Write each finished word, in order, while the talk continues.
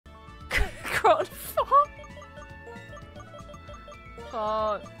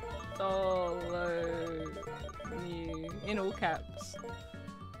Bartholomew. In all caps.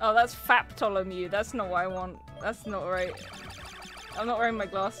 Oh, that's Faptolomew. That's not what I want. That's not right. I'm not wearing my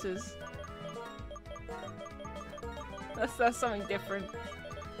glasses. That's something different.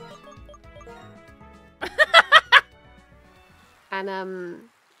 And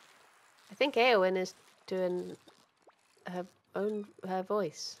I think Eowyn is doing her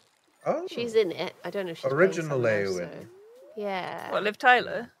voice. Oh, she's in it. I don't know if she's original playing Eowyn. somewhere, so... Yeah. What, Liv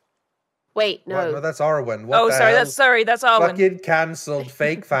Tyler? Wait, no. What? No, that's Arwen. What Oh, the sorry, hell? that's Arwen. Fucking cancelled,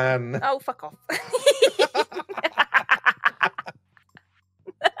 fake fan. Oh, fuck off.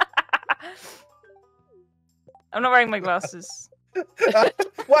 I'm not wearing my glasses. What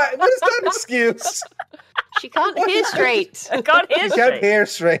is that excuse? She can't hear straight. I can't hear You straight. can't hear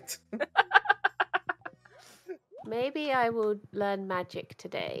straight. Maybe I will learn magic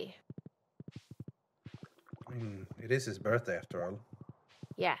today. It is his birthday after all.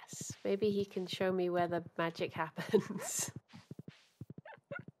 Yes, maybe he can show me where the magic happens.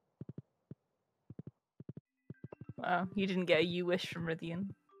 Wow, you didn't get a you wish from Rythian.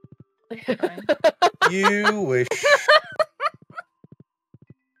 You wish.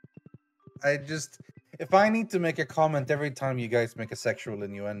 If I need to make a comment every time you guys make a sexual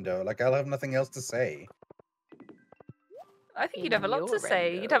innuendo, like I'll have nothing else to say. I think you'd have a lot to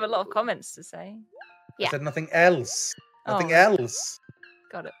say. You'd have a lot of comments to say. Yeah. I said nothing else. Nothing Oh. else.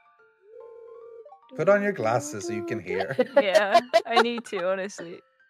 Got it. Put on your glasses so you can hear. Yeah, I need to, honestly.